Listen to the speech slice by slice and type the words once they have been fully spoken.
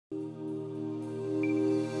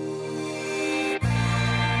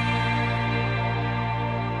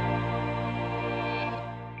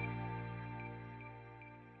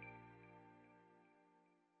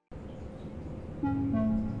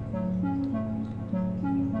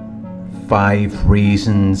5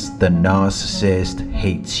 reasons the narcissist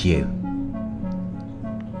hates you.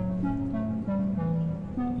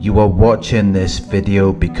 You are watching this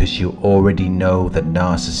video because you already know the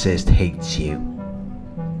narcissist hates you.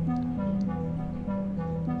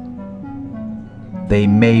 They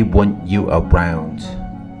may want you around,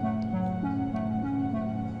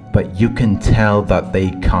 but you can tell that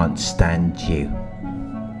they can't stand you.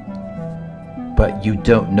 But you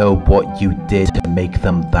don't know what you did to make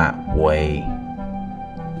them that way.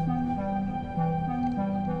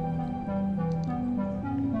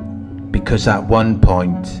 Because at one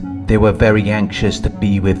point, they were very anxious to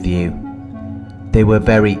be with you. They were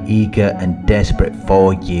very eager and desperate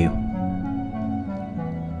for you.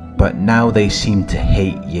 But now they seem to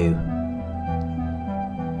hate you.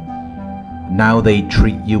 Now they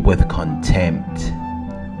treat you with contempt,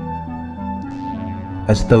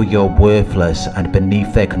 as though you're worthless and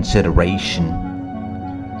beneath their consideration.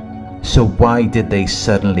 So why did they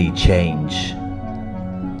suddenly change?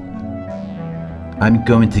 I'm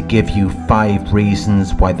going to give you 5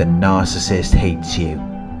 reasons why the narcissist hates you.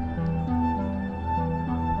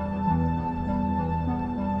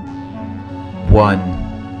 1.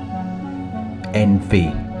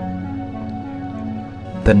 Envy.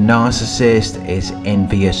 The narcissist is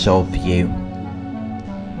envious of you.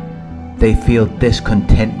 They feel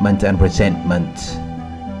discontentment and resentment,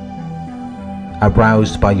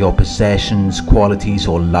 aroused by your possessions, qualities,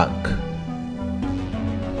 or luck.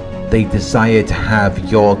 They desire to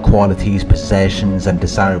have your qualities, possessions, and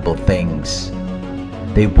desirable things.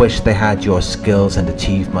 They wish they had your skills and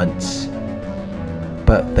achievements,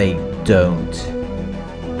 but they don't,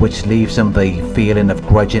 which leaves them the feeling of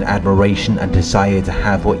grudging admiration and desire to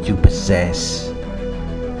have what you possess.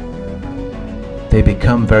 They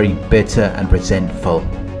become very bitter and resentful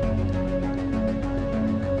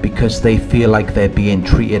because they feel like they're being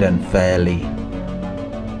treated unfairly,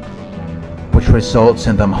 which results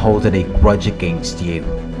in them holding a grudge against you.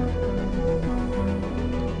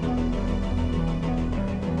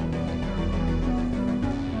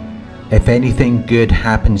 If anything good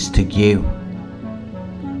happens to you,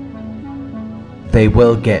 they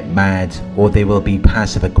will get mad or they will be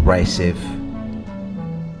passive aggressive.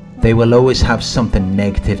 They will always have something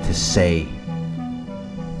negative to say.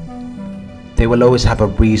 They will always have a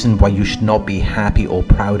reason why you should not be happy or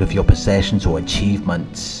proud of your possessions or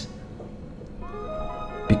achievements,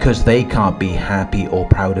 because they can't be happy or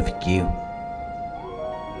proud of you,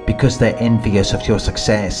 because they're envious of your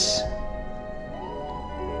success.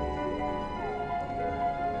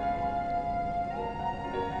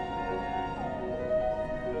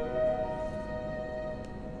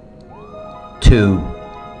 Two.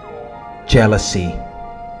 Jealousy.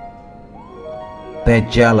 They're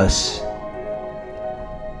jealous.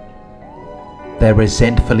 They're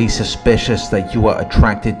resentfully suspicious that you are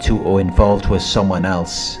attracted to or involved with someone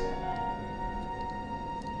else.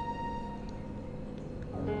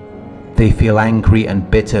 They feel angry and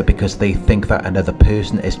bitter because they think that another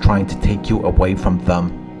person is trying to take you away from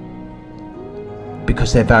them,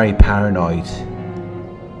 because they're very paranoid.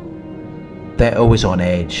 They're always on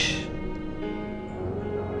edge.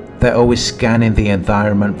 They're always scanning the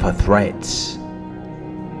environment for threats.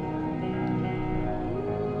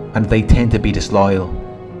 And they tend to be disloyal.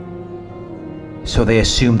 So they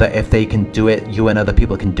assume that if they can do it, you and other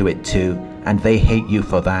people can do it too. And they hate you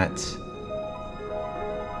for that.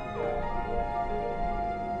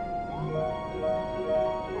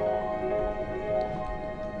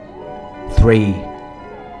 Three.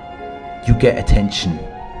 You get attention.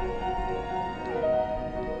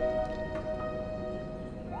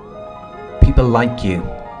 People like you.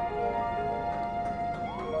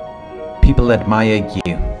 People admire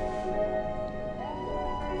you.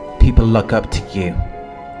 People look up to you.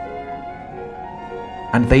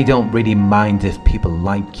 And they don't really mind if people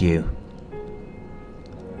like you.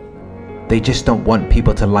 They just don't want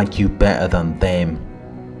people to like you better than them,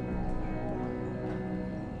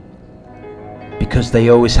 because they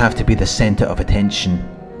always have to be the center of attention.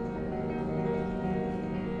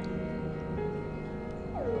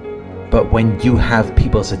 But when you have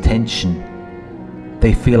people's attention,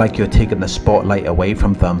 they feel like you're taking the spotlight away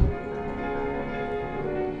from them.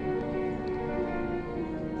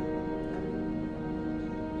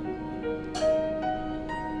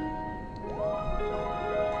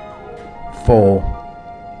 Four.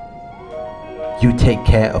 You take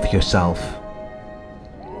care of yourself.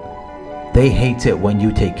 They hate it when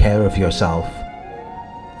you take care of yourself.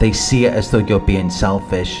 They see it as though you're being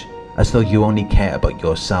selfish, as though you only care about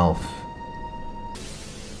yourself.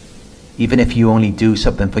 Even if you only do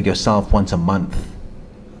something for yourself once a month.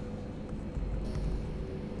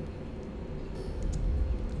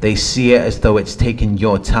 They see it as though it's taking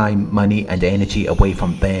your time, money and energy away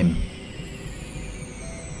from them.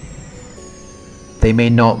 They may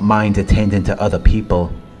not mind attending to other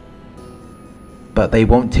people, but they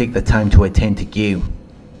won't take the time to attend to you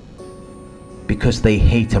because they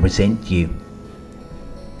hate or resent you.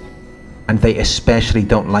 And they especially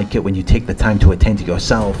don't like it when you take the time to attend to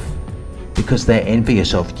yourself because they're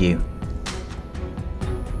envious of you.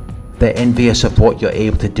 They're envious of what you're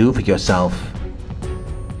able to do for yourself,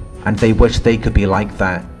 and they wish they could be like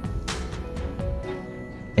that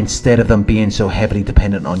instead of them being so heavily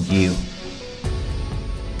dependent on you.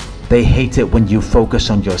 They hate it when you focus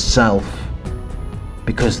on yourself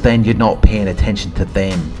because then you're not paying attention to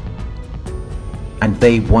them, and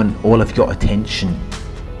they want all of your attention.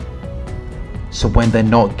 So when they're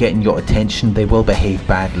not getting your attention, they will behave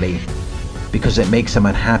badly because it makes them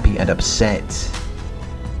unhappy and upset.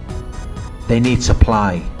 They need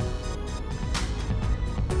supply.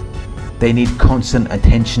 They need constant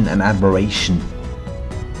attention and admiration.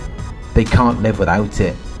 They can't live without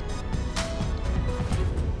it.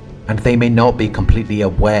 And they may not be completely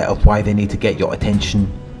aware of why they need to get your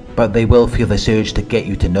attention, but they will feel this urge to get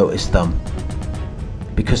you to notice them,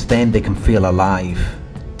 because then they can feel alive.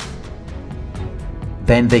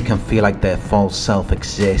 Then they can feel like their false self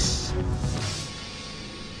exists.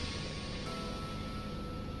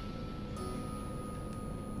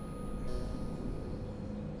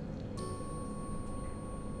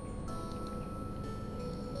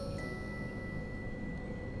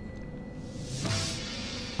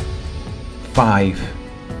 Five,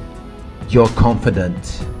 you're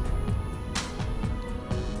confident.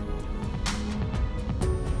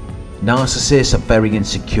 Narcissists are very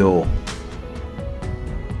insecure.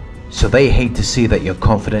 So they hate to see that you're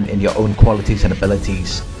confident in your own qualities and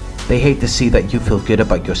abilities. They hate to see that you feel good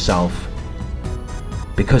about yourself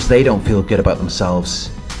because they don't feel good about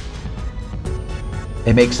themselves.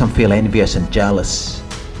 It makes them feel envious and jealous.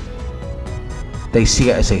 They see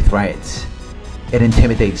it as a threat. It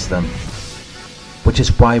intimidates them, which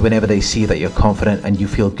is why whenever they see that you're confident and you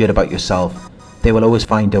feel good about yourself, they will always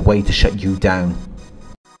find a way to shut you down.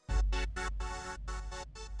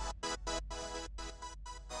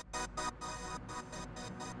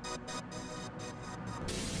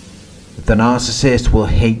 The narcissist will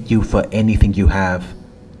hate you for anything you have.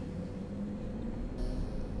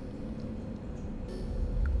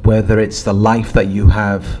 Whether it's the life that you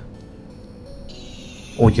have,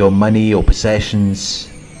 or your money or possessions,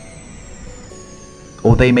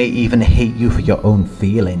 or they may even hate you for your own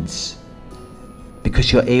feelings,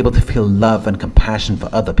 because you're able to feel love and compassion for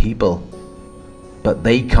other people, but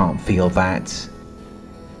they can't feel that.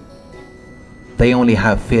 They only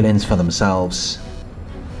have feelings for themselves.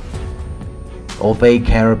 All they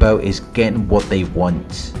care about is getting what they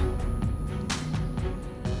want.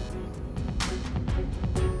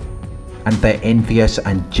 And they're envious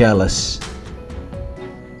and jealous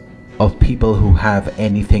of people who have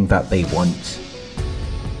anything that they want.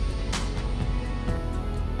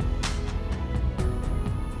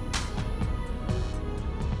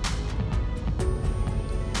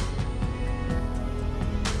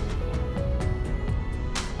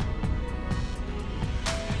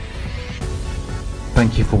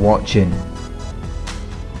 Thank you for watching.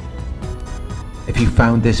 If you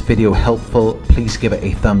found this video helpful, please give it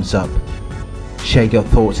a thumbs up. Share your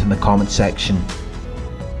thoughts in the comment section.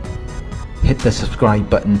 Hit the subscribe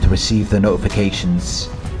button to receive the notifications.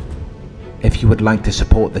 If you would like to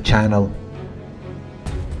support the channel,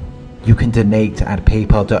 you can donate at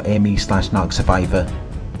paypal.me/narcsurvivor.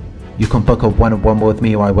 You can book a one-on-one with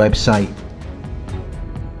me on my website.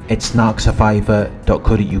 It's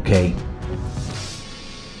narcsurvivor.co.uk.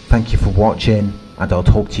 Thank you for watching, and I'll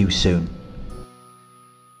talk to you soon.